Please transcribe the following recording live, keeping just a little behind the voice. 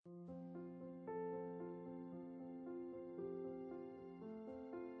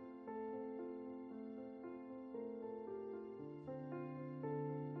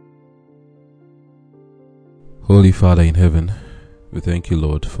Holy Father in heaven, we thank you,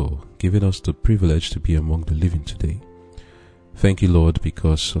 Lord, for giving us the privilege to be among the living today. Thank you, Lord,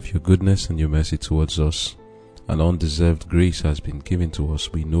 because of your goodness and your mercy towards us. An undeserved grace has been given to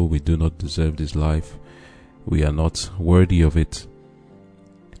us. We know we do not deserve this life. We are not worthy of it.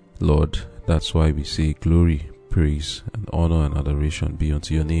 Lord, that's why we say glory, praise, and honor and adoration be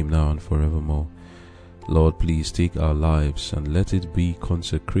unto your name now and forevermore. Lord, please take our lives and let it be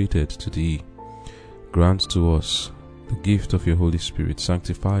consecrated to thee. Grant to us the gift of your Holy Spirit.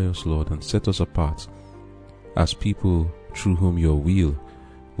 Sanctify us, Lord, and set us apart as people through whom your will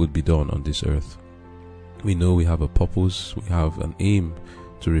would be done on this earth. We know we have a purpose, we have an aim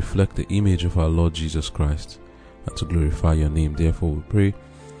to reflect the image of our Lord Jesus Christ and to glorify your name. Therefore, we pray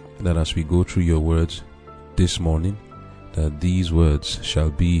that as we go through your words this morning, that these words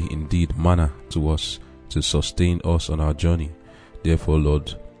shall be indeed manna to us to sustain us on our journey. Therefore,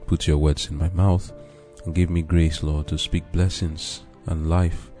 Lord, put your words in my mouth and give me grace, Lord, to speak blessings and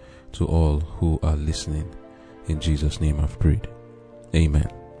life to all who are listening. In Jesus' name I've prayed. Amen.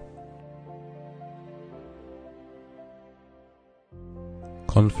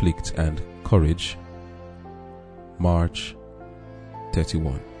 Conflict and Courage, March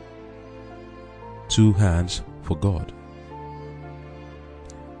 31. 2 hands for God.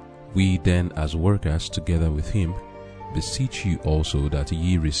 We then, as workers together with him, beseech you also that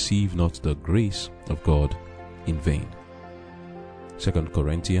ye receive not the grace of God in vain. 2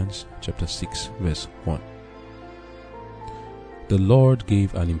 Corinthians chapter 6 verse 1. The Lord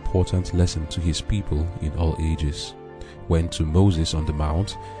gave an important lesson to his people in all ages. When to Moses on the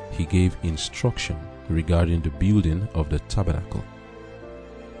mount, he gave instruction regarding the building of the tabernacle.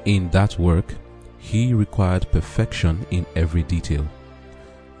 In that work, he required perfection in every detail.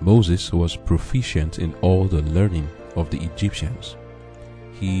 Moses was proficient in all the learning of the Egyptians.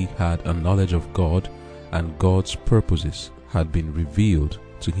 He had a knowledge of God, and God's purposes had been revealed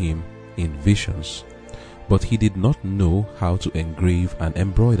to him in visions, but he did not know how to engrave and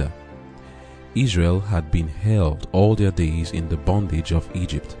embroider. Israel had been held all their days in the bondage of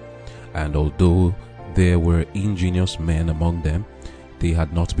Egypt, and although there were ingenious men among them, they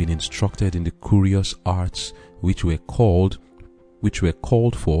had not been instructed in the curious arts which were called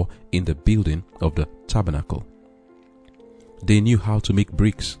for in the building of the tabernacle. They knew how to make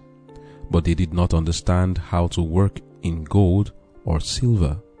bricks, but they did not understand how to work in gold or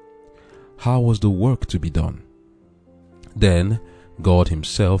silver. How was the work to be done? Then God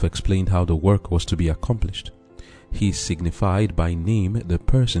himself explained how the work was to be accomplished. He signified by name the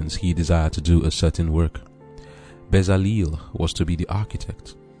persons he desired to do a certain work. Bezaleel was to be the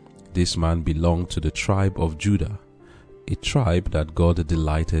architect. This man belonged to the tribe of Judah, a tribe that God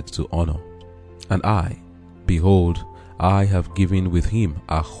delighted to honor. And I, behold, I have given with him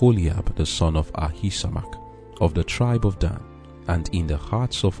Aholiab the son of Ahisamach, of the tribe of Dan, and in the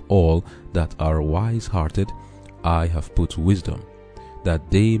hearts of all that are wisehearted I have put wisdom,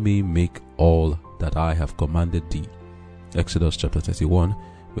 that they may make all that I have commanded thee. Exodus chapter 31,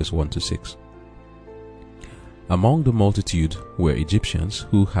 verse 1 to 6. Among the multitude were Egyptians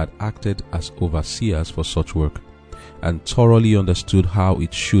who had acted as overseers for such work, and thoroughly understood how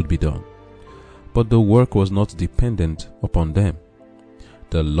it should be done. But the work was not dependent upon them.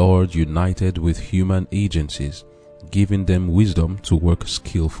 The Lord united with human agencies, giving them wisdom to work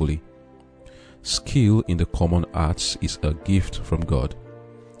skillfully. Skill in the common arts is a gift from God.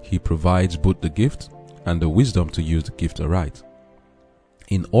 He provides both the gift and the wisdom to use the gift aright.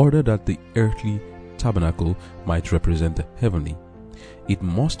 In order that the earthly tabernacle might represent the heavenly, it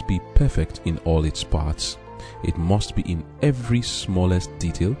must be perfect in all its parts. It must be in every smallest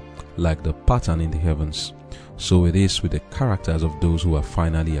detail, like the pattern in the heavens. So it is with the characters of those who are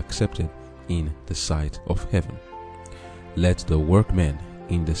finally accepted in the sight of heaven. Let the workmen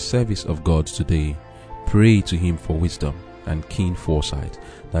in the service of God today pray to him for wisdom and keen foresight,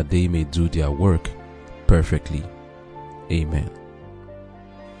 that they may do their work perfectly. Amen.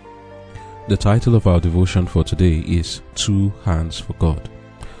 The title of our devotion for today is 2 Hands for God.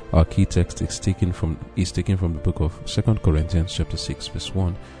 Our key text is taken from the book of 2 Corinthians chapter 6 verse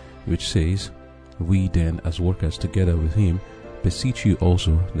 1, which says, We then, as workers together with him, beseech you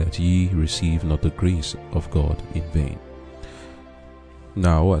also that ye receive not the grace of God in vain.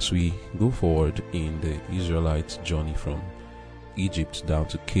 Now, as we go forward in the Israelites' journey from Egypt down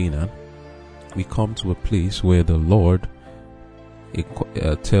to Canaan, we come to a place where the Lord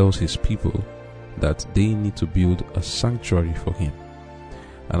tells his people that they need to build a sanctuary for him.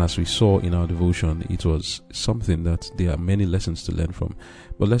 And as we saw in our devotion, it was something that there are many lessons to learn from.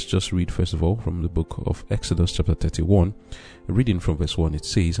 But let's just read first of all from the book of Exodus chapter 31. Reading from verse 1, it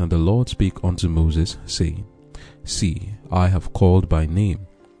says, And the Lord spake unto Moses, saying, See, I have called by name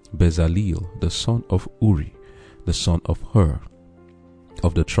Bezaleel, the son of Uri, the son of Hur,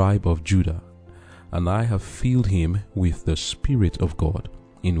 of the tribe of Judah, and I have filled him with the Spirit of God,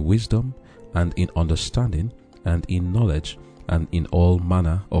 in wisdom and in understanding and in knowledge and in all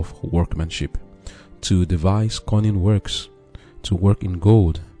manner of workmanship, to devise cunning works, to work in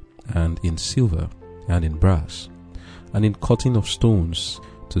gold and in silver and in brass, and in cutting of stones,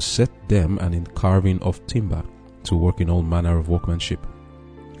 to set them, and in carving of timber, to work in all manner of workmanship.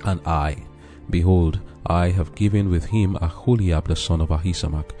 And I, behold, I have given with him Aholiab the son of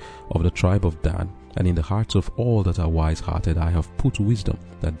Ahisamach, of the tribe of Dan, and in the hearts of all that are wisehearted I have put wisdom,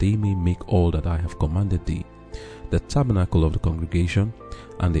 that they may make all that I have commanded thee, the tabernacle of the congregation,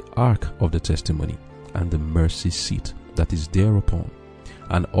 and the ark of the testimony, and the mercy seat that is thereupon,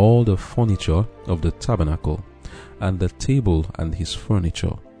 and all the furniture of the tabernacle, and the table and his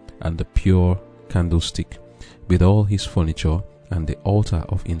furniture, and the pure candlestick, with all his furniture, and the altar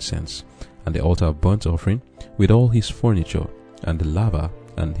of incense, and the altar of burnt offering, with all his furniture, and the laver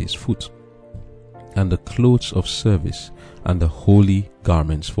and his foot, and the clothes of service, and the holy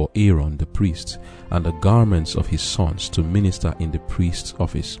garments for Aaron the priest, and the garments of his sons to minister in the priest's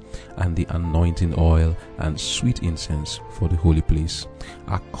office, and the anointing oil and sweet incense for the holy place.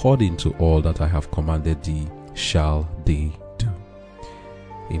 According to all that I have commanded thee shall they do.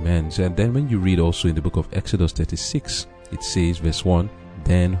 Amen. And then when you read also in the book of Exodus 36, it says, verse 1,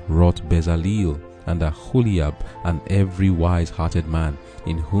 Then wrought Bezaleel and Aholiab and every wise-hearted man,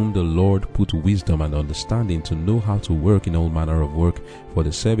 in whom the Lord put wisdom and understanding to know how to work in all manner of work for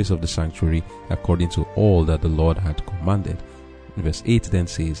the service of the sanctuary, according to all that the Lord had commanded. Verse 8 then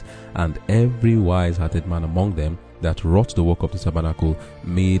says, And every wise-hearted man among them that wrought the work of the tabernacle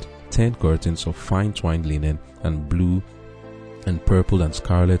made 10 curtains of fine twined linen, and blue and purple and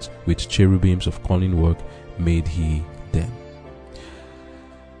scarlet, with cherubims of cunning work made he them.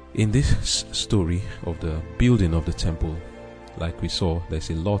 In this story of the building of the temple, like we saw, there's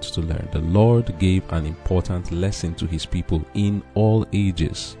a lot to learn. The Lord gave an important lesson to his people in all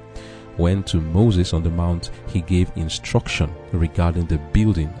ages. When to Moses on the mount, he gave instruction regarding the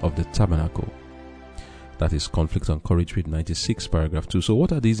building of the tabernacle. That is Conflict and Courage, read 96, paragraph 2. So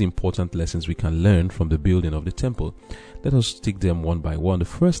what are these important lessons we can learn from the building of the temple? Let us take them one by one. The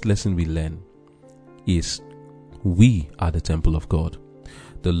first lesson we learn is we are the temple of God.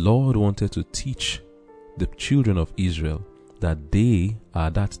 The Lord wanted to teach the children of Israel that they are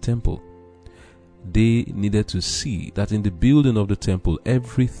that temple. They needed to see that in the building of the temple,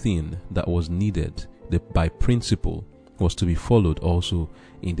 everything that was needed by principle was to be followed also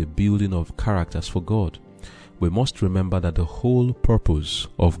in the building of characters for God. We must remember that the whole purpose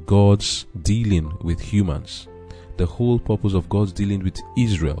of God's dealing with humans, the whole purpose of God's dealing with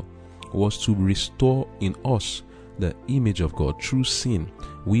Israel, was to restore in us the image of God. Through sin,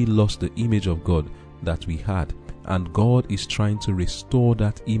 we lost the image of God that we had, and God is trying to restore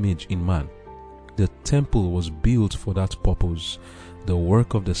that image in man. The temple was built for that purpose. The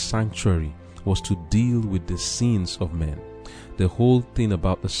work of the sanctuary was to deal with the sins of men. The whole thing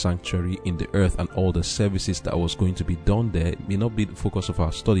about the sanctuary in the earth and all the services that was going to be done there may not be the focus of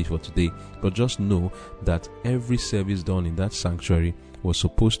our study for today, but just know that every service done in that sanctuary was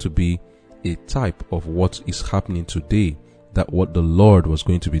supposed to be a type of what is happening today, that what the Lord was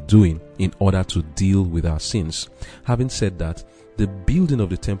going to be doing in order to deal with our sins. Having said that, the building of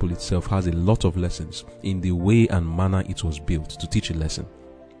the temple itself has a lot of lessons in the way and manner it was built to teach a lesson.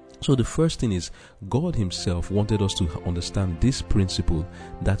 So the first thing is, God himself wanted us to understand this principle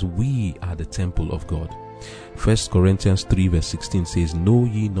that we are the temple of God. 1 Corinthians 3 verse 16 says, Know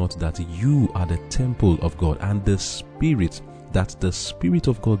ye not that you are the temple of God, and the Spirit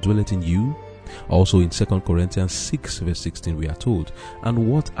of God dwelleth in you? Also in 2 Corinthians 6 verse 16 we are told,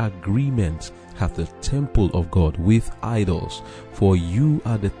 And what agreement hath the temple of God with idols? For you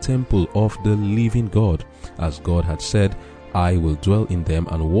are the temple of the living God. As God had said, I will dwell in them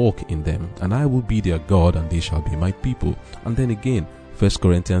and walk in them, and I will be their God, and they shall be my people. And then again, 1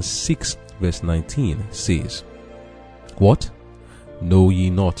 Corinthians 6 verse 19 says, What? Know ye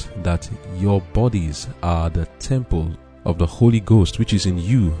not that your bodies are the temple of the Holy Ghost, which is in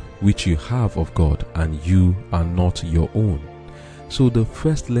you, which you have of God, and you are not your own? So the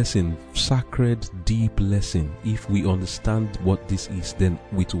first lesson, sacred, deep lesson, if we understand what this is, then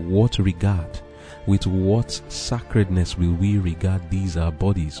with what regard, with what sacredness will we regard these our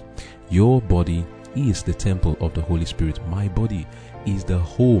bodies? Your body is the temple of the Holy Spirit. My body is the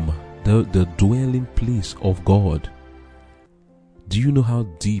home, the dwelling place of God. Do you know how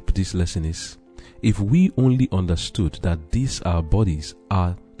deep this lesson is? If we only understood that these our bodies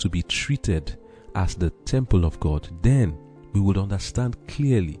are to be treated as the temple of God, then we would understand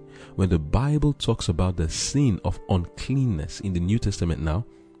clearly when the Bible talks about the sin of uncleanness in the New Testament now.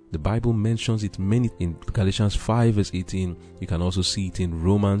 The Bible mentions it many in Galatians 5 verse 18. You can also see it in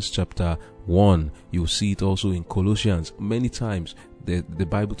Romans chapter 1. You'll see it also in Colossians. Many times the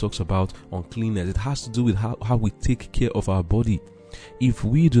Bible talks about uncleanness. It has to do with how we take care of our body. If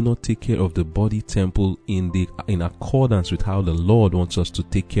we do not take care of the body temple in accordance with how the Lord wants us to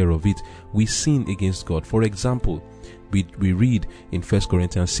take care of it, we sin against God. For example, we read in 1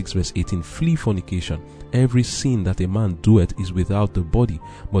 Corinthians 6 verse 18, flee fornication. Every sin that a man doeth is without the body,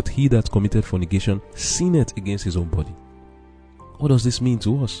 but he that committed fornication sinneth against his own body. What does this mean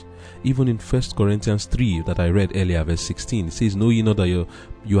to us? Even in 1 Corinthians 3 that I read earlier, verse 16, it says, know ye not that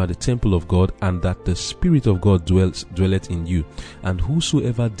you are the temple of God, and that the Spirit of God dwelleth in you. And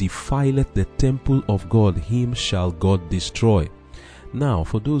whosoever defileth the temple of God, him shall God destroy. Now,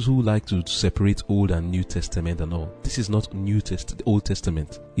 for those who like to separate Old and New Testament and all, this is not Old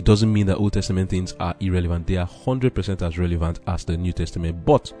Testament. It doesn't mean that Old Testament things are irrelevant. They are 100% as relevant as the New Testament.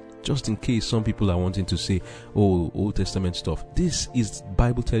 But just in case some people are wanting to say, oh, Old Testament stuff, this is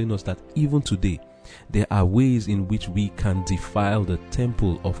Bible telling us that even today, there are ways in which we can defile the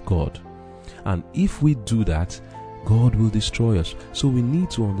temple of God. And if we do that, God will destroy us. So we need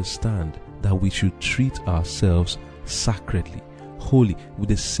to understand that we should treat ourselves sacredly, holy, with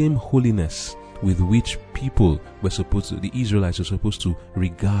the same holiness with which the Israelites were supposed to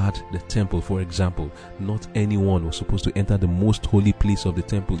regard the temple. For example, not anyone was supposed to enter the most holy place of the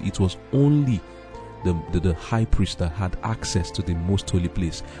temple. It was only the high priest that had access to the most holy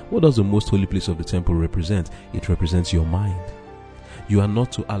place. What does the most holy place of the temple represent? It represents your mind. You are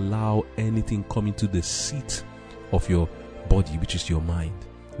not to allow anything come into the seat of your body, which is your mind,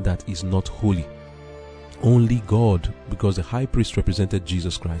 that is not holy. Only God, because the high priest represented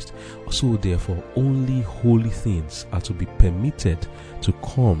Jesus Christ. So therefore, only holy things are to be permitted to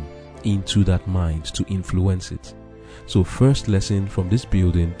come into that mind, to influence it. So first lesson from this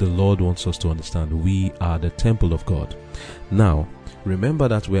building, the Lord wants us to understand we are the temple of God. Now, remember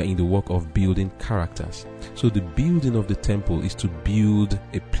that we are in the work of building characters. So the building of the temple is to build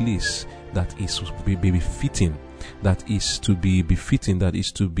a place that is to be befitting, that is to be befitting, that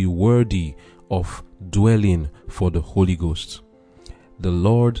is to be worthy of dwelling for the Holy Ghost. The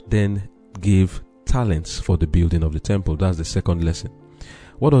Lord then gave talents for the building of the temple. That's the second lesson.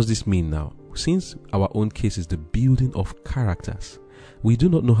 What does this mean now? Since our own case is the building of characters, we do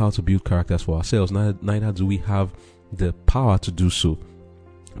not know how to build characters for ourselves, neither do we have the power to do so.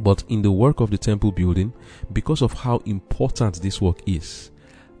 But in the work of the temple building, because of how important this work is,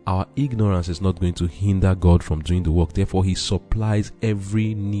 our ignorance is not going to hinder God from doing the work. Therefore, He supplies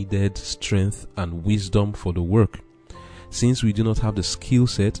every needed strength and wisdom for the work. Since we do not have the skill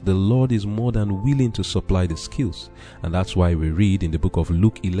set, the Lord is more than willing to supply the skills. And that's why we read in the book of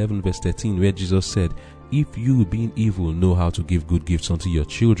Luke 11 verse 13, where Jesus said, if you, being evil, know how to give good gifts unto your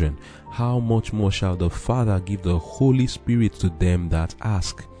children, how much more shall the Father give the Holy Spirit to them that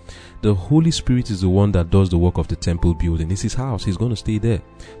ask? The Holy Spirit is the one that does the work of the temple building. It's His house. He's going to stay there.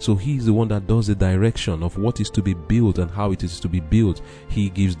 So He's the one that does the direction of what is to be built and how it is to be built. He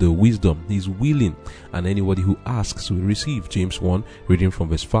gives the wisdom. He's willing. And anybody who asks will receive. James 1, reading from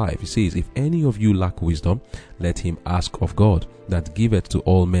verse 5. He says, if any of you lack wisdom, let him ask of God, that giveth to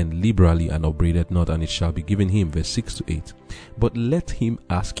all men liberally and upbraideth not, and it shall be given him. Verse 6 to 8. But let him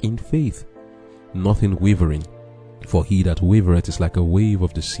ask in faith, nothing wavering. For he that wavereth is like a wave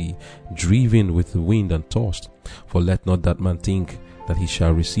of the sea, driven with the wind and tossed. For let not that man think that he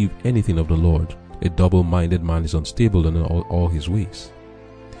shall receive anything of the Lord. A double-minded man is unstable in all his ways.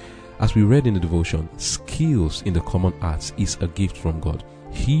 As we read in the devotion, skills in the common arts is a gift from God.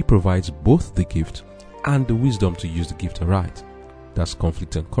 He provides both the gift and the wisdom to use the gift aright. That's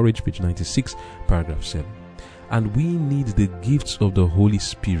Conflict and Courage, page 96, paragraph 7. And we need the gifts of the Holy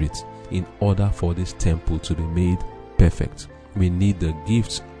Spirit in order for this temple to be made perfect. We need the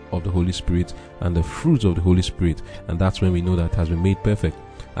gifts of the Holy Spirit and the fruits of the Holy Spirit, and that's when we know that it has been made perfect.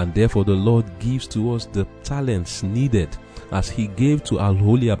 And therefore the Lord gives to us the talents needed, as He gave to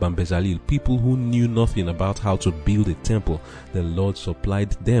Aholiab and Bezaleel, people who knew nothing about how to build a temple. The Lord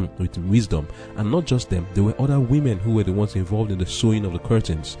supplied them with wisdom. And not just them, there were other women who were the ones involved in the sewing of the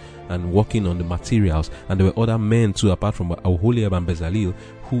curtains and working on the materials. And there were other men too, apart from Aholiab and Bezaleel,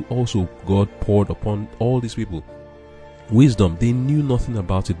 who also God poured upon all these people wisdom. They knew nothing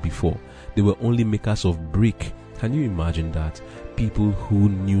about it before. They were only makers of brick. Can you imagine that? People who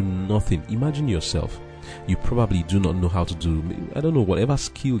knew nothing. Imagine yourself. You probably do not know how to do, I don't know, whatever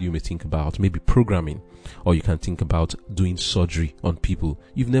skill you may think about, maybe programming, or you can think about doing surgery on people.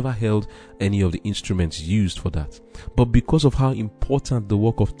 You've never held any of the instruments used for that. But because of how important the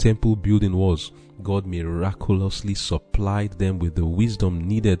work of temple building was, God miraculously supplied them with the wisdom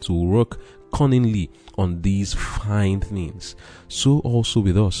needed to work cunningly on these fine things. So also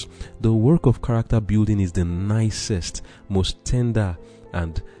with us, the work of character building is the nicest, most tender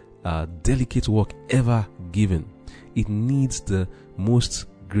and delicate work ever given. It needs the most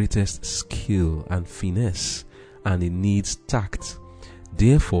greatest skill and finesse, and it needs tact.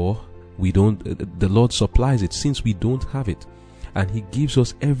 Therefore, the Lord supplies it since we don't have it, and He gives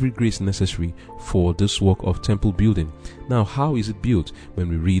us every grace necessary for this work of temple building. Now, how is it built? When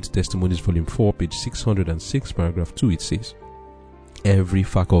we read Testimonies volume 4, page 606, paragraph 2, it says, "Every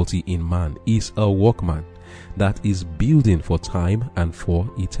faculty in man is a workman that is building for time and for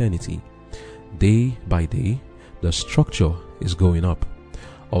eternity. Day by day, the structure is going up,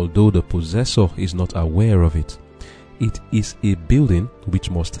 although the possessor is not aware of it. It is a building which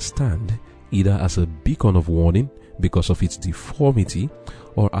must stand either as a beacon of warning because of its deformity,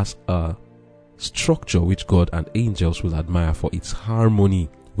 or as a structure which God and angels will admire for its harmony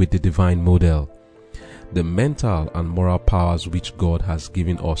with the divine model. The mental and moral powers which God has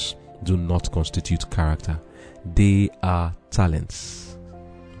given us do not constitute character. They are talents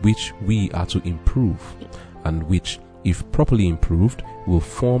which we are to improve, and which, if properly improved, will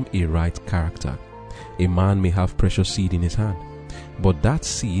form a right character. A man may have precious seed in his hand, but that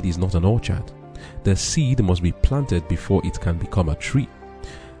seed is not an orchard. The seed must be planted before it can become a tree.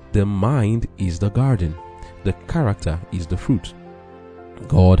 The mind is the garden. The character is the fruit.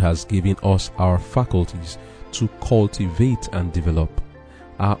 God has given us our faculties to cultivate and develop.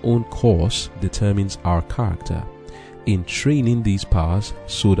 Our own course determines our character. In training these powers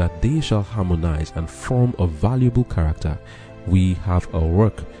so that they shall harmonize and form a valuable character, we have a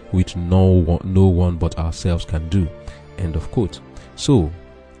work which no one but ourselves can do." End of quote. So,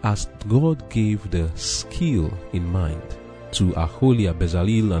 as God gave the skill in mind to Aholiab,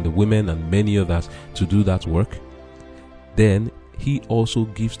 Bezaleel, and the women and many others to do that work, then He also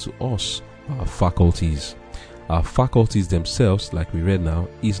gives to us our faculties. Our faculties themselves, like we read now,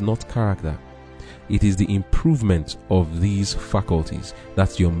 is not character. It is the improvement of these faculties.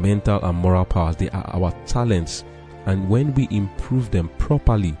 That's your mental and moral powers. They are our talents. And when we improve them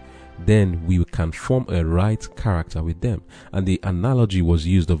properly, then we can form a right character with them. And the analogy was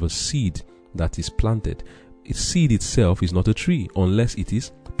used of a seed that is planted. A seed itself is not a tree unless it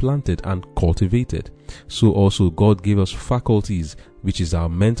is planted and cultivated. So also God gave us faculties, which is our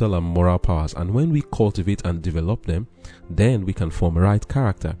mental and moral powers. And when we cultivate and develop them, then we can form a right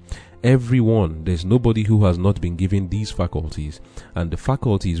character. Everyone, there's nobody who has not been given these faculties. And the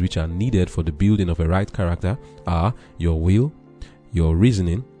faculties which are needed for the building of a right character are your will, your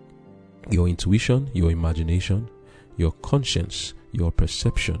reasoning, your intuition, your imagination, your conscience, your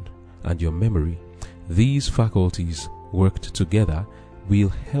perception, and your memory. These faculties worked together will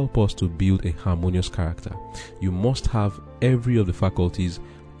help us to build a harmonious character. You must have every of the faculties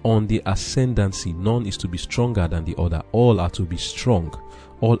on the ascendancy. None is to be stronger than the other. All are to be strong.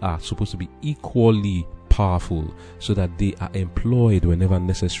 All are supposed to be equally powerful, so that they are employed whenever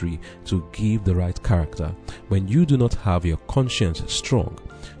necessary to give the right character. When you do not have your conscience strong,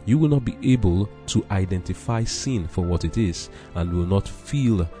 you will not be able to identify sin for what it is, and will not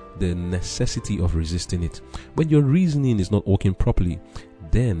feel the necessity of resisting it. When your reasoning is not working properly,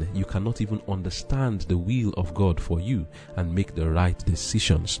 then you cannot even understand the will of God for you and make the right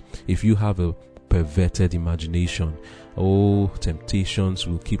decisions. If you have a perverted imagination, temptations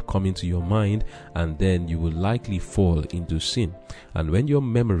will keep coming to your mind, and then you will likely fall into sin. And when your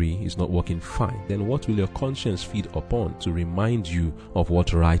memory is not working fine, then what will your conscience feed upon to remind you of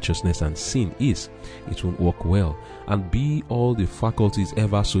what righteousness and sin is? It won't work well. And be all the faculties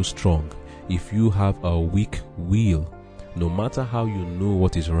ever so strong, if you have a weak will, no matter how you know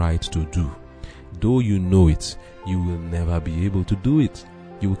what is right to do, though you know it, you will never be able to do it.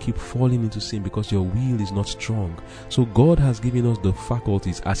 You will keep falling into sin because your will is not strong. So God has given us the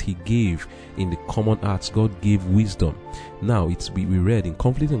faculties as He gave in the common arts. God gave wisdom. Now we read in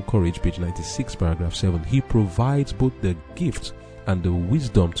Conflict and Courage, page 96, paragraph 7. He provides both the gift and the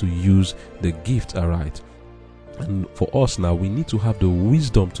wisdom to use the gift aright. And for us now, we need to have the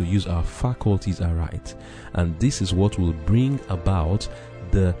wisdom to use our faculties aright. And this is what will bring about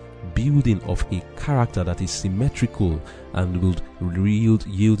the building of a character that is symmetrical and will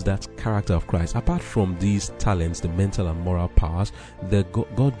yield that character of Christ. Apart from these talents, the mental and moral powers,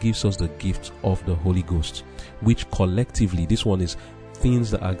 God gives us the gift of the Holy Ghost, which collectively, this one is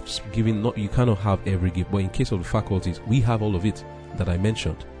things that are given. Not, you cannot have every gift, but in case of the faculties, we have all of it that I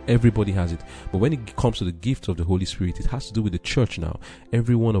mentioned. Everybody has it. But when it comes to the gift of the Holy Spirit, it has to do with the church now.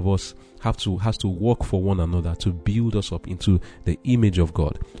 Every one of us has to work for one another to build us up into the image of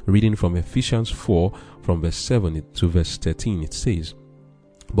God. Reading from Ephesians 4, from verse 7 to verse 13, it says,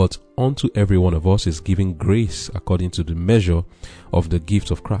 "But unto every one of us is given grace according to the measure of the gift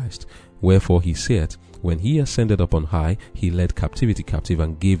of Christ. Wherefore he said, when he ascended up on high, he led captivity captive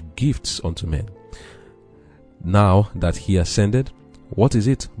and gave gifts unto men. Now that he ascended, what is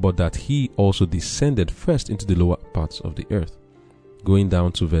it but that he also descended first into the lower parts of the earth?" Going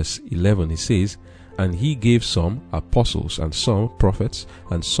down to verse 11, he says, "And he gave some apostles, and some prophets,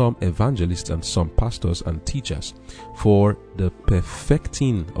 and some evangelists, and some pastors and teachers, for the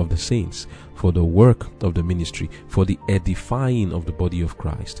perfecting of the saints, for the work of the ministry, for the edifying of the body of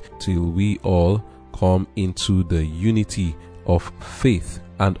Christ, till we all come into the unity of faith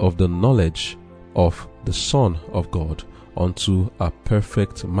and of the knowledge of the Son of God, unto a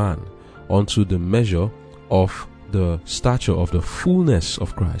perfect man, unto the measure of the stature of the fullness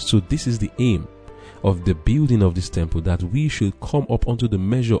of Christ." So this is the aim of the building of this temple, that we should come up unto the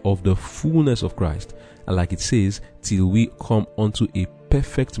measure of the fullness of Christ. And like it says, till we come unto a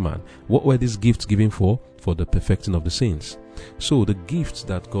perfect man. What were these gifts given for? For the perfecting of the saints. So the gifts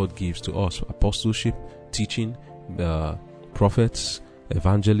that God gives to us, apostleship, teaching, prophets,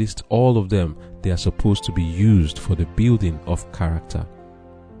 evangelists, all of them, they are supposed to be used for the building of character.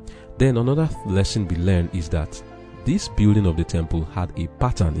 Then another lesson we learn is that this building of the temple had a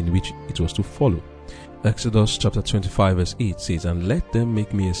pattern in which it was to follow. Exodus chapter 25 verse 8 says, "And let them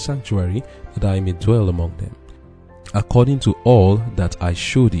make me a sanctuary, that I may dwell among them, according to all that I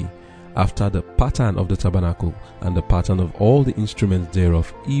show thee, after the pattern of the tabernacle, and the pattern of all the instruments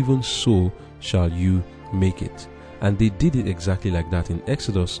thereof, even so shall you make it." And they did it exactly like that in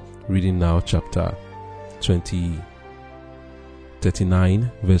Exodus. Reading now chapter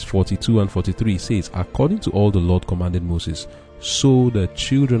 39 verse 42 and 43 says, "According to all the Lord commanded Moses, so the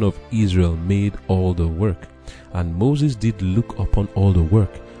children of Israel made all the work. And Moses did look upon all the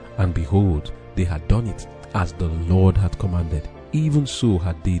work, and behold, they had done it as the Lord had commanded. Even so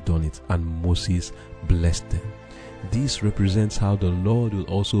had they done it, and Moses blessed them." This represents how the Lord will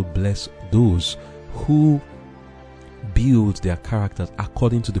also bless those who build their characters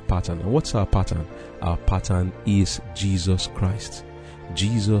according to the pattern. And what's our pattern? Our pattern is Jesus Christ.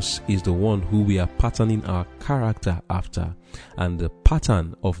 Jesus is the one who we are patterning our character after. And the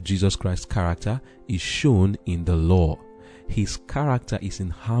pattern of Jesus Christ's character is shown in the law. His character is in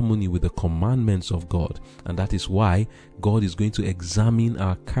harmony with the commandments of God. And that is why God is going to examine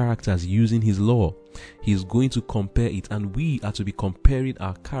our characters using His law. He is going to compare it, and we are to be comparing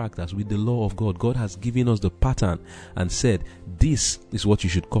our characters with the law of God. God has given us the pattern and said, this is what you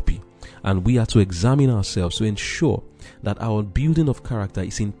should copy. And we are to examine ourselves to ensure that our building of character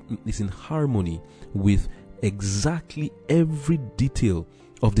is in harmony with exactly every detail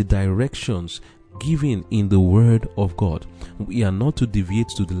of the directions given in the word of God. We are not to deviate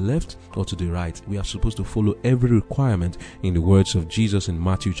to the left or to the right. We are supposed to follow every requirement in the words of Jesus in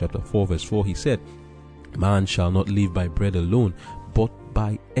Matthew chapter 4 verse 4. He said, "Man shall not live by bread alone, but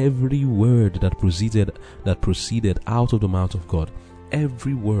by every word that proceeded out of the mouth of God."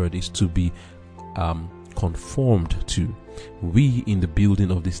 Every word is to be conformed to. We in the building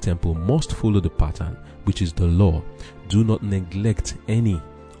of this temple must follow the pattern, which is the law. Do not neglect any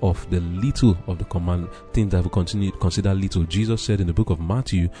of the little of the command things that we consider little. Jesus said in the book of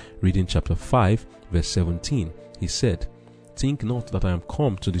Matthew, reading chapter 5 verse 17, He said, "Think not that I am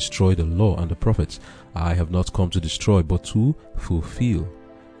come to destroy the law and the prophets. I have not come to destroy, but to fulfill.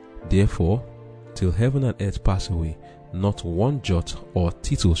 Therefore, till heaven and earth pass away, not one jot or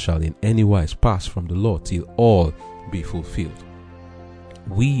tittle shall in any wise pass from the law, till all be fulfilled."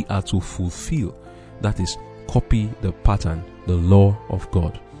 We are to fulfill, that is, copy the pattern, the law of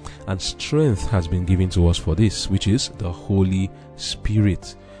God. And strength has been given to us for this, which is the Holy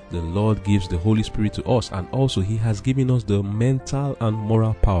Spirit. The Lord gives the Holy Spirit to us, and also He has given us the mental and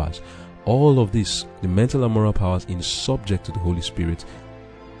moral powers. All of this, the mental and moral powers, in subject to the Holy Spirit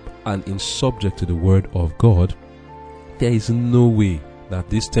and in subject to the Word of God. There is no way that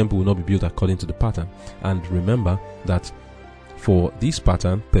this temple will not be built according to the pattern. And remember that for this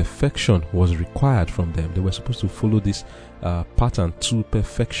pattern, perfection was required from them. They were supposed to follow this pattern to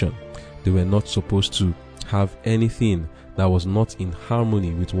perfection. They were not supposed to have anything that was not in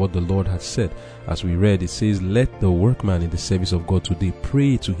harmony with what the Lord had said. As we read, it says, let the workman in the service of God today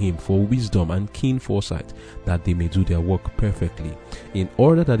pray to him for wisdom and keen foresight, that they may do their work perfectly. In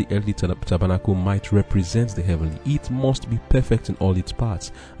order that the earthly tabernacle might represent the heavenly, it must be perfect in all its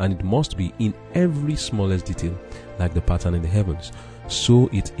parts, and it must be in every smallest detail, like the pattern in the heavens. So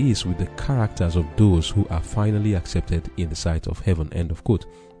it is with the characters of those who are finally accepted in the sight of heaven. End of quote.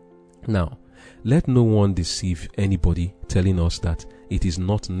 Now, let no one deceive anybody telling us that it is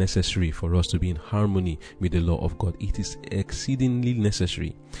not necessary for us to be in harmony with the law of God. It is exceedingly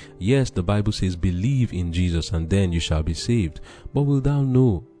necessary. Yes, the Bible says, believe in Jesus and then you shall be saved. But wilt thou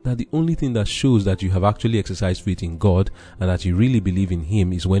know that the only thing that shows that you have actually exercised faith in God and that you really believe in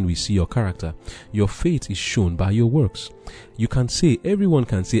Him is when we see your character. Your faith is shown by your works. You can say, everyone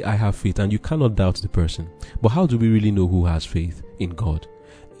can say, I have faith, and you cannot doubt the person. But how do we really know who has faith in God?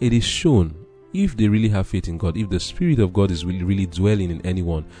 It is shown. If they really have faith in God, if the Spirit of God is really dwelling in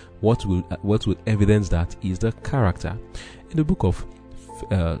anyone, what will evidence that is the character. In the book of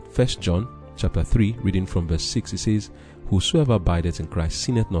 1 John chapter 3, reading from verse 6, it says, whosoever abideth in Christ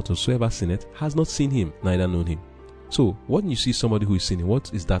sinneth not, whosoever sinneth has not seen him, neither known him. So, when you see somebody who is sinning,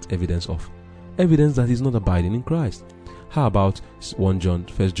 what is that evidence of? Evidence that he's not abiding in Christ. How about 1 John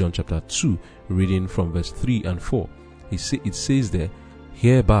chapter 2, reading from verse 3 and 4? It says there,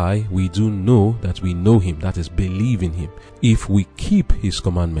 hereby we do know that we know him, that is, believe in him, if we keep his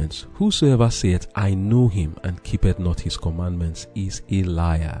commandments. Whosoever saith, I know him, and keepeth not his commandments, is a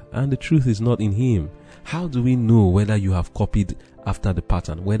liar, and the truth is not in him. How do we know whether you have copied after the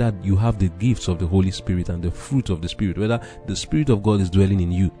pattern, whether you have the gifts of the Holy Spirit and the fruit of the Spirit, whether the Spirit of God is dwelling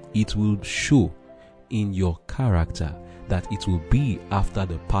in you? It will show in your character that it will be after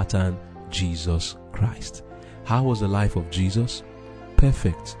the pattern Jesus Christ. How was the life of Jesus?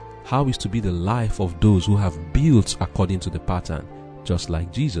 Perfect. How is to be the life of those who have built according to the pattern, just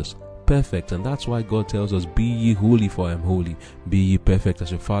like Jesus? Perfect. And that's why God tells us, be ye holy, for I am holy. Be ye perfect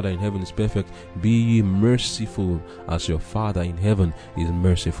as your Father in heaven is perfect. Be ye merciful as your Father in heaven is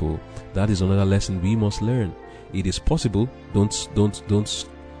merciful. That is another lesson we must learn. It is possible. Don't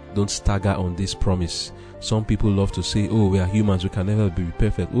stagger on this promise. Some people love to say, oh, we are humans, we can never be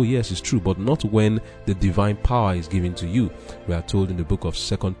perfect. Oh yes, it's true, but not when the divine power is given to you. We are told in the book of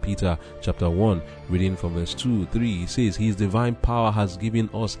 2 Peter chapter 1, reading from verse 2, 3, it says, his divine power has given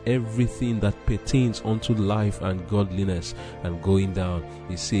us everything that pertains unto life and godliness. And going down,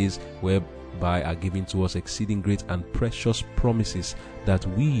 it says, whereby are given to us exceeding great and precious promises, that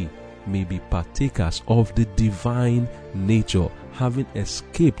we may be partakers of the divine nature, having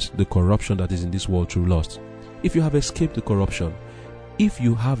escaped the corruption that is in this world through lust. If you have escaped the corruption, if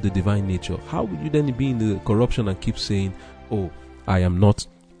you have the divine nature, how would you then be in the corruption and keep saying, oh,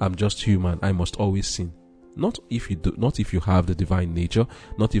 I'm just human, I must always sin? Not if you have the divine nature,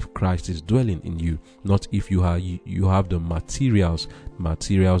 not if Christ is dwelling in you, not if you have the materials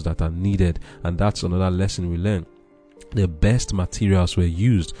that are needed. And that's another lesson we learn. The best materials were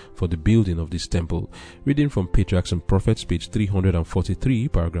used for the building of this temple. Reading from Patriarchs and Prophets, page 343,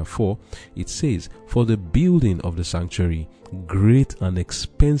 paragraph 4, it says, for the building of the sanctuary, great and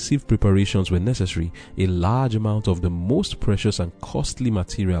expensive preparations were necessary. A large amount of the most precious and costly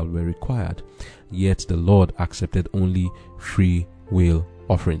material were required. Yet the Lord accepted only free will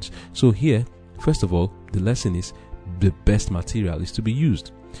offerings. So here, first of all, the lesson is the best material is to be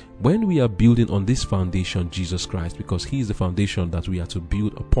used. When we are building on this foundation, Jesus Christ, because He is the foundation that we are to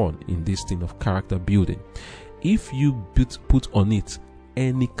build upon in this thing of character building, if you put on it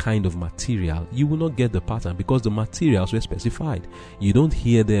any kind of material, you will not get the pattern, because the materials were specified. You don't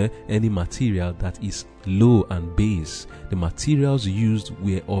hear there any material that is low and base. The materials used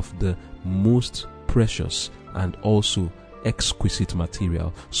were of the most precious and also exquisite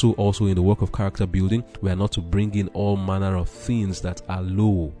material. So also in the work of character building, we are not to bring in all manner of things that are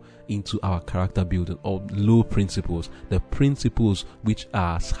low into our character building, or low principles. The principles which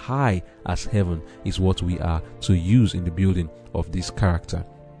are as high as heaven is what we are to use in the building of this character.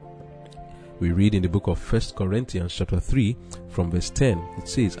 We read in the book of 1 Corinthians chapter 3 from verse 10. It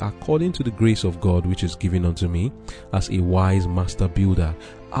says, according to the grace of God which is given unto me as a wise master builder,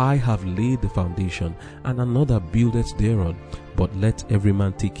 I have laid the foundation, and another buildeth thereon. But let every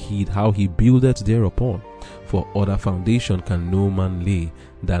man take heed how he buildeth thereupon. For other foundation can no man lay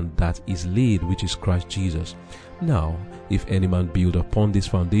than that is laid, which is Christ Jesus. Now, if any man build upon this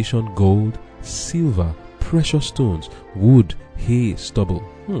foundation gold, silver, precious stones, wood, hay, stubble.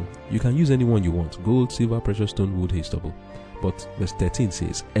 You can use any one you want. Gold, silver, precious stone, wood, hay, stubble. But verse 13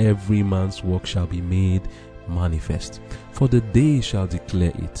 says, every man's work shall be made manifest, for the day shall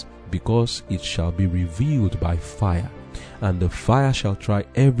declare it, because it shall be revealed by fire, and the fire shall try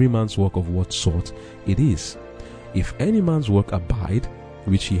every man's work of what sort it is. If any man's work abide,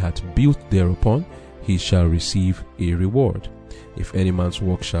 which he hath built thereupon, he shall receive a reward. If any man's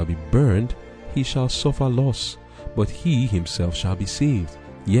work shall be burned, he shall suffer loss, but he himself shall be saved,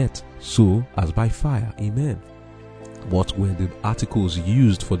 yet so as by fire. Amen. What were the articles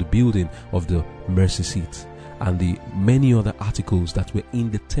used for the building of the mercy seat, and the many other articles that were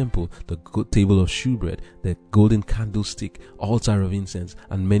in the temple? The table of shewbread, the golden candlestick, altar of incense,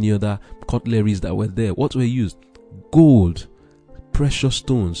 and many other cutleries that were there. What were used? Gold, precious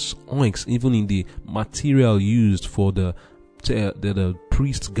stones, onyx, even in the material used for the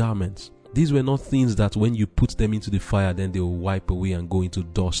priest's garments. These were not things that when you put them into the fire, then they will wipe away and go into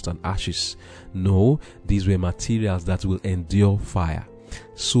dust and ashes. No, these were materials that will endure fire.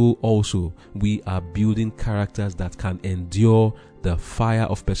 So also, we are building characters that can endure the fire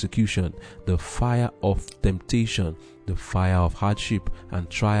of persecution, the fire of temptation, the fire of hardship and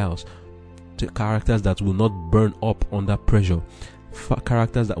trials. The characters that will not burn up under pressure.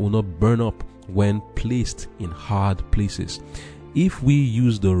 Characters that will not burn up when placed in hard places. If we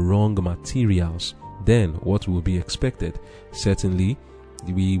use the wrong materials, then what will be expected? Certainly,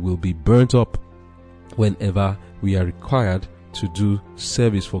 we will be burnt up whenever we are required to do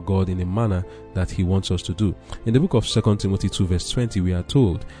service for God in a manner that He wants us to do. In the book of 2 Timothy 2 verse 20, we are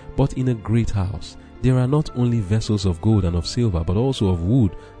told, "But in a great house there are not only vessels of gold and of silver, but also of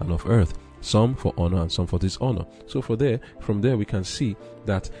wood and of earth, some for honor and some for dishonor." So from there we can see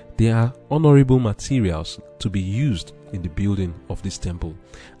that there are honorable materials to be used in the building of this temple.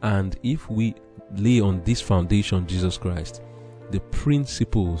 And if we lay on this foundation, Jesus Christ, the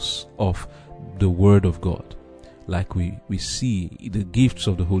principles of the Word of God, like we see the gifts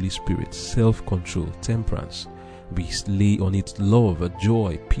of the Holy Spirit, self-control, temperance, we lay on it love,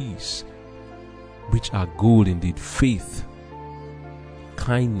 joy, peace, which are gold indeed, faith,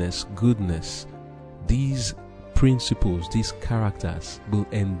 kindness, goodness. These principles, these characters will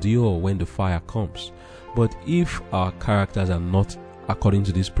endure when the fire comes. But if our characters are not according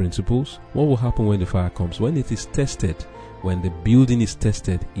to these principles, what will happen when the fire comes? When it is tested, when the building is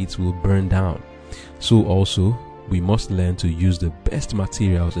tested, it will burn down. So also, we must learn to use the best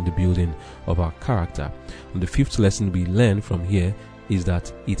materials in the building of our character. And the fifth lesson we learn from here is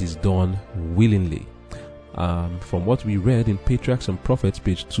that it is done willingly. From what we read in Patriarchs and Prophets,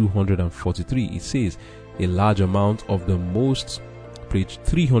 page 243, it says, a large amount of the most, page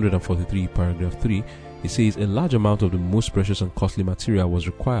 343, paragraph 3, it says, a large amount of the most precious and costly material was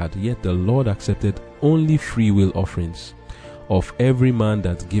required, yet the Lord accepted only free will offerings of every man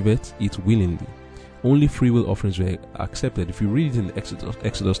that giveth it willingly. Only free will offerings were accepted. If you read it in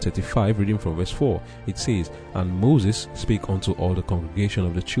Exodus 35, reading from verse 4, it says, "And Moses spake unto all the congregation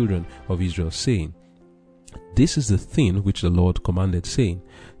of the children of Israel, saying, This is the thing which the Lord commanded, saying,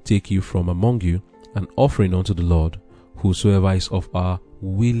 Take you from among you an offering unto the Lord. Whosoever is of a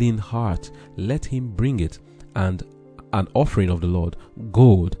willing heart, let him bring it, and an offering of the Lord,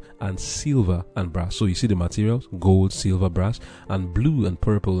 gold and silver and brass." So you see the materials: gold, silver, brass, and blue and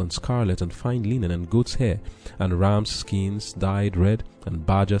purple and scarlet and fine linen and goat's hair and ram's skins dyed red and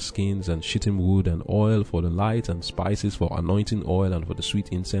badger skins and shittim wood and oil for the light and spices for anointing oil and for the sweet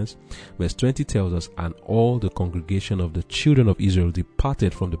incense. Verse 20 tells us, "And all the congregation of the children of Israel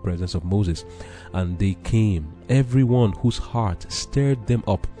departed from the presence of Moses, and they came, every one whose heart stirred them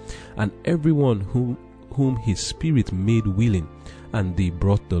up, and every one whom his spirit made willing, and they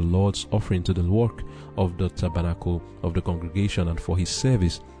brought the Lord's offering to the work of the tabernacle of the congregation, and for his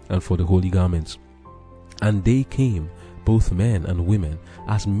service, and for the holy garments. And they came, both men and women,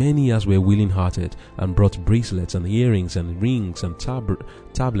 as many as were willing-hearted, and brought bracelets and earrings and rings and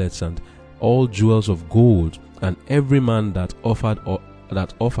tablets and all jewels of gold, and every man that offered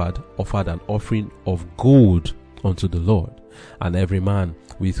an offering of gold unto the Lord. And every man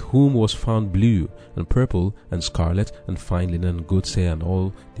with whom was found blue and purple and scarlet and fine linen and goat's hair and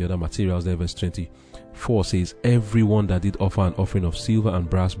all the other materials there." Verse 24 says, "Every one that did offer an offering of silver and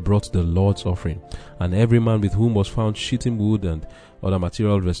brass brought the Lord's offering. And every man with whom was found shittim wood and other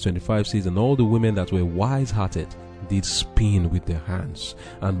material." Verse 25 says, "And all the women that were wise-hearted did spin with their hands,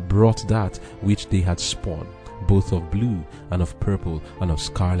 and brought that which they had spun, both of blue and of purple and of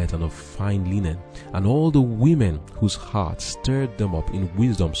scarlet and of fine linen. And all the women whose hearts stirred them up in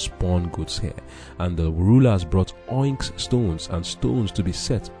wisdom spun goat's hair. And the rulers brought onyx stones and stones to be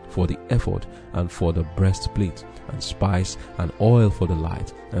set for the ephod and for the breastplate, and spice and oil for the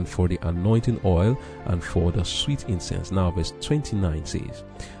light, and for the anointing oil, and for the sweet incense." Now verse 29 says,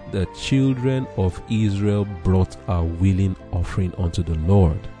 "The children of Israel brought a willing offering unto the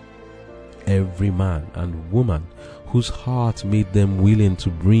Lord." every man and woman whose heart made them willing to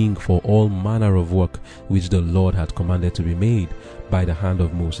bring for all manner of work which the Lord had commanded to be made by the hand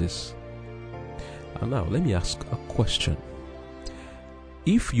of Moses. And now let me ask a question.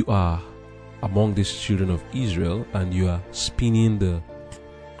 If you are among these children of Israel and you are spinning the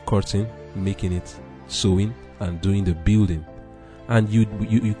curtain, making it, sewing and doing the building, and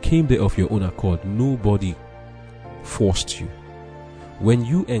you came there of your own accord, nobody forced you. When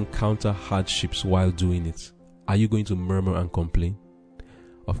you encounter hardships while doing it, are you going to murmur and complain?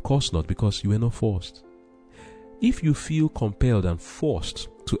 Of course not, because you were not forced. If you feel compelled and forced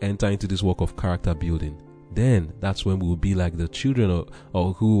to enter into this work of character building, then that's when we will be like the children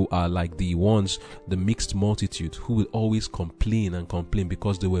or who are like the ones, the mixed multitude, who will always complain and complain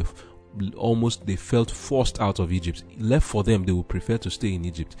because they felt forced out of Egypt. Left for them, they would prefer to stay in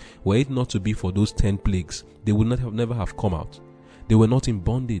Egypt. Were it not to be for those 10 plagues, they would never have come out. They were not in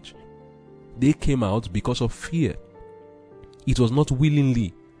bondage. They came out because of fear. It was not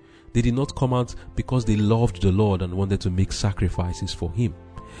willingly. They did not come out because they loved the Lord and wanted to make sacrifices for Him.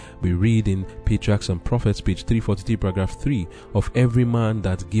 We read in Patriarchs and Prophets, page 343, paragraph 3, of every man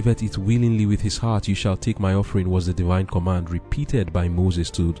that giveth it willingly with his heart, you shall take my offering, was the divine command repeated by Moses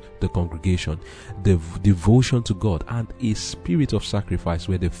to the congregation. The devotion to God and a spirit of sacrifice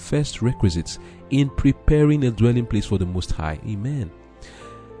were the first requisites in preparing a dwelling place for the Most High. Amen.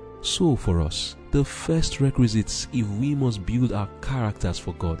 So for us, the first requisites, if we must build our characters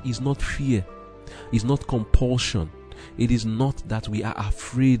for God, is not fear, is not compulsion. It is not that we are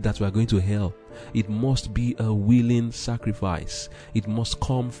afraid that we are going to hell. It must be a willing sacrifice. It must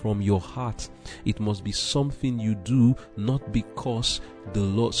come from your heart. It must be something you do not because the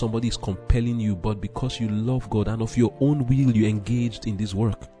Lord, somebody is compelling you, but because you love God and of your own will you engaged in this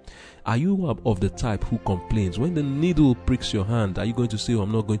work. Are you of the type who complains? When the needle pricks your hand, are you going to say,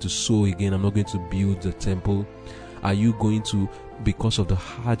 I'm not going to sew again, I'm not going to build the temple? Are you going to, because of the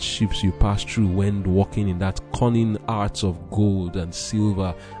hardships you pass through when walking in that cunning arts of gold and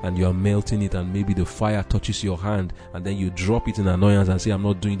silver, and you are melting it, and maybe the fire touches your hand and then you drop it in annoyance and say, I'm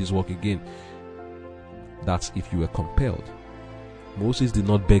not doing this work again? That's if you were compelled. Moses did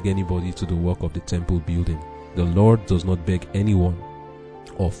not beg anybody to the work of the temple building. The Lord does not beg anyone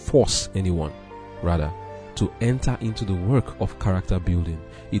or force anyone, rather, to enter into the work of character building.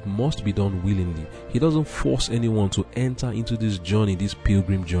 It must be done willingly. He doesn't force anyone to enter into this journey, this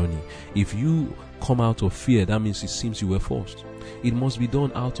pilgrim journey. If you come out of fear, that means it seems you were forced. It must be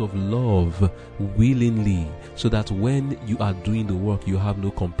done out of love, willingly, so that when you are doing the work, you have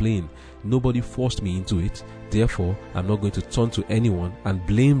no complaint. Nobody forced me into it. Therefore, I'm not going to turn to anyone and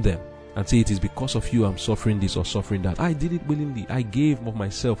blame them and say it is because of you I'm suffering this or suffering that. I did it willingly. I gave of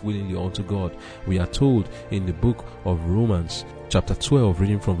myself willingly unto God. We are told in the book of Romans chapter 12,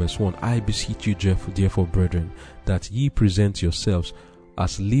 reading from verse 1, I beseech you therefore, brethren, that ye present yourselves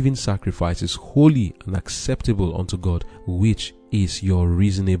as living sacrifices, holy and acceptable unto God, which is your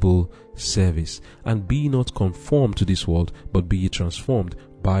reasonable service. And be not conformed to this world, but be ye transformed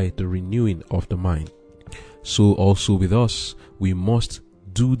by the renewing of the mind. So also with us, we must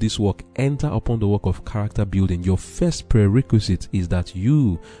do this work, enter upon the work of character building. Your first prerequisite is that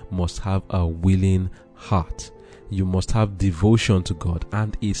you must have a willing heart. You must have devotion to God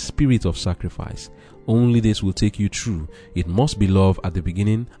and a spirit of sacrifice. Only this will take you through. It must be love at the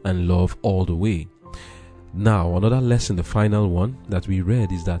beginning and love all the way. Now, another lesson, the final one that we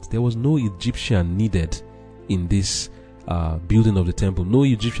read, is that there was no Egyptian needed in this building of the temple. No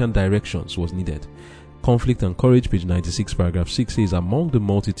Egyptian directions was needed. Conflict and Courage, page 96, paragraph 6 says, among the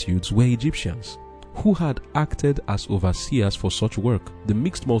multitudes were Egyptians who had acted as overseers for such work. The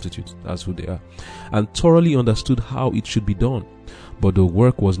mixed multitude, that's who they are, and thoroughly understood how it should be done. But the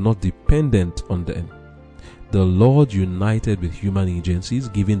work was not dependent on them. The Lord united with human agencies,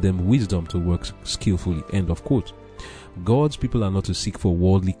 giving them wisdom to work skillfully. End of quote. God's people are not to seek for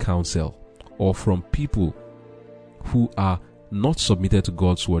worldly counsel or from people who are not submitted to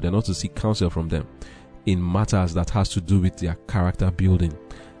God's word. They're not to seek counsel from them in matters that has to do with their character building.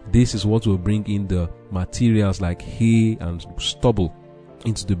 This is what will bring in the materials like hay and stubble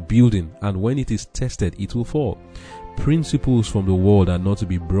into the building, and when it is tested, it will fall. Principles from the world are not to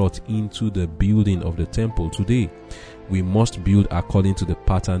be brought into the building of the temple. Today, we must build according to the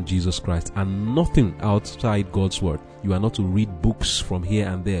pattern Jesus Christ and nothing outside God's word. You are not to read books from here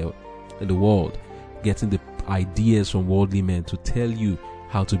and there in the world, getting the ideas from worldly men to tell you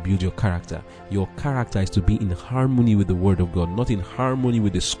how to build your character. Your character is to be in harmony with the word of God, not in harmony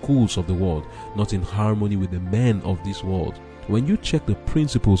with the schools of the world, not in harmony with the men of this world. When you check the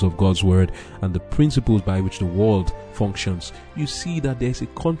principles of God's word and the principles by which the world functions, you see that there is a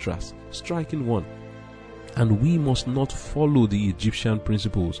contrast, striking one. And we must not follow the Egyptian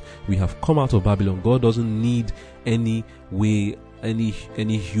principles. We have come out of Babylon. God doesn't need any way, any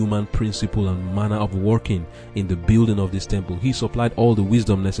human principle and manner of working in the building of this temple. He supplied all the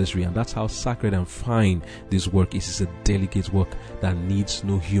wisdom necessary, and that's how sacred and fine this work is. It's a delicate work that needs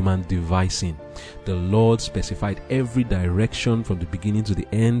no human devising. The Lord specified every direction from the beginning to the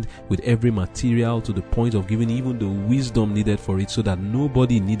end, with every material, to the point of giving even the wisdom needed for it, so that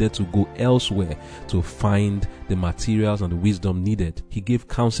nobody needed to go elsewhere to find the materials and the wisdom needed. He gave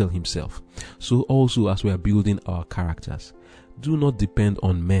counsel himself. So also, as we are building our characters, do not depend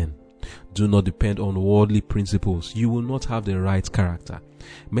on men. Do not depend on worldly principles. You will not have the right character.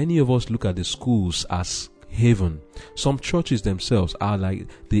 Many of us look at the schools as heaven. Some churches themselves are like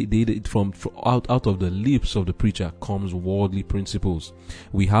from out of the lips of the preacher comes worldly principles.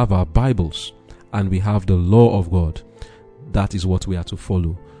 We have our Bibles and we have the law of God. That is what we are to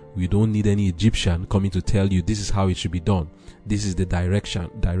follow. We don't need any Egyptian coming to tell you this is how it should be done. This is the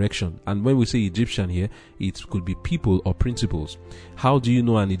direction. And when we say Egyptian here, it could be people or principles. How do you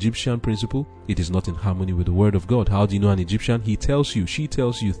know an Egyptian principle? It is not in harmony with the word of God. How do you know an Egyptian? She tells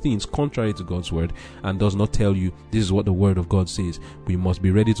you things contrary to God's word and does not tell you this is what the word of God says. We must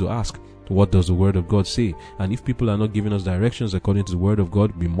be ready to ask, what does the word of God say? And if people are not giving us directions according to the word of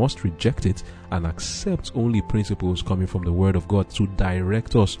God, we must reject it and accept only principles coming from the word of God to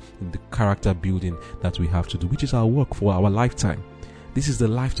direct us in the character building that we have to do, which is our work for our lifetime. This is the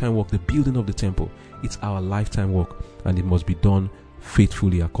lifetime work, the building of the temple. It's our lifetime work, and it must be done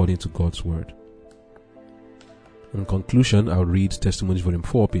faithfully according to God's word. In conclusion, I'll read Testimonies Volume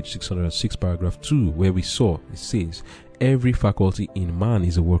 4, page 606, paragraph 2, where we saw, it says, every faculty in man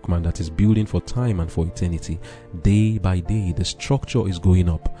is a workman that is building for time and for eternity. Day by day, the structure is going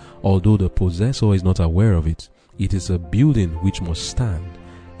up, although the possessor is not aware of it. It is a building which must stand,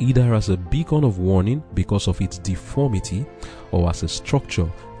 either as a beacon of warning because of its deformity, or as a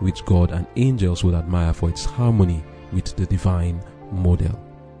structure which God and angels would admire for its harmony with the divine model.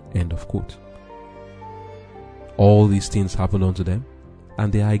 End of quote. All these things happen unto them,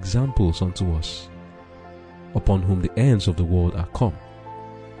 and they are examples unto us, upon whom the ends of the world are come.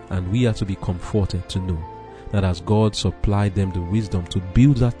 And we are to be comforted to know that as God supplied them the wisdom to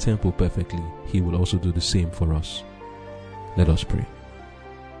build that temple perfectly, He will also do the same for us. Let us pray.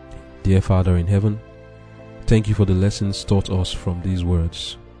 Dear Father in heaven, thank you for the lessons taught us from these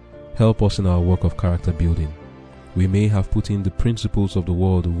words. Help us in our work of character building. We may have put in the principles of the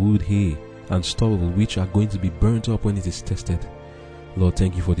world, wood, hay, and stubble, which are going to be burnt up when it is tested. Lord,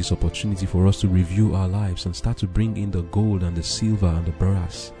 thank you for this opportunity for us to review our lives and start to bring in the gold and the silver and the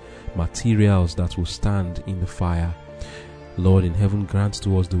brass, materials that will stand in the fire. Lord in heaven, grant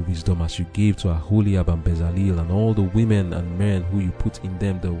to us the wisdom as you gave to Aholiab and Bezaleel and all the women and men who you put in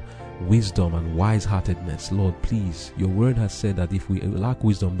them, the wisdom and wiseheartedness. Lord, please, your word has said that if we lack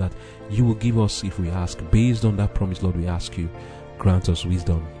wisdom, that you will give us if we ask. Based on that promise, Lord, we ask you, grant us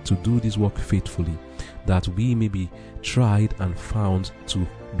wisdom to do this work faithfully, that we may be tried and found to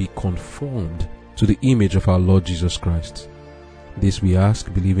be conformed to the image of our Lord Jesus Christ. This we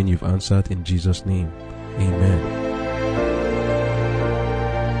ask, believing you've answered in Jesus' name. Amen.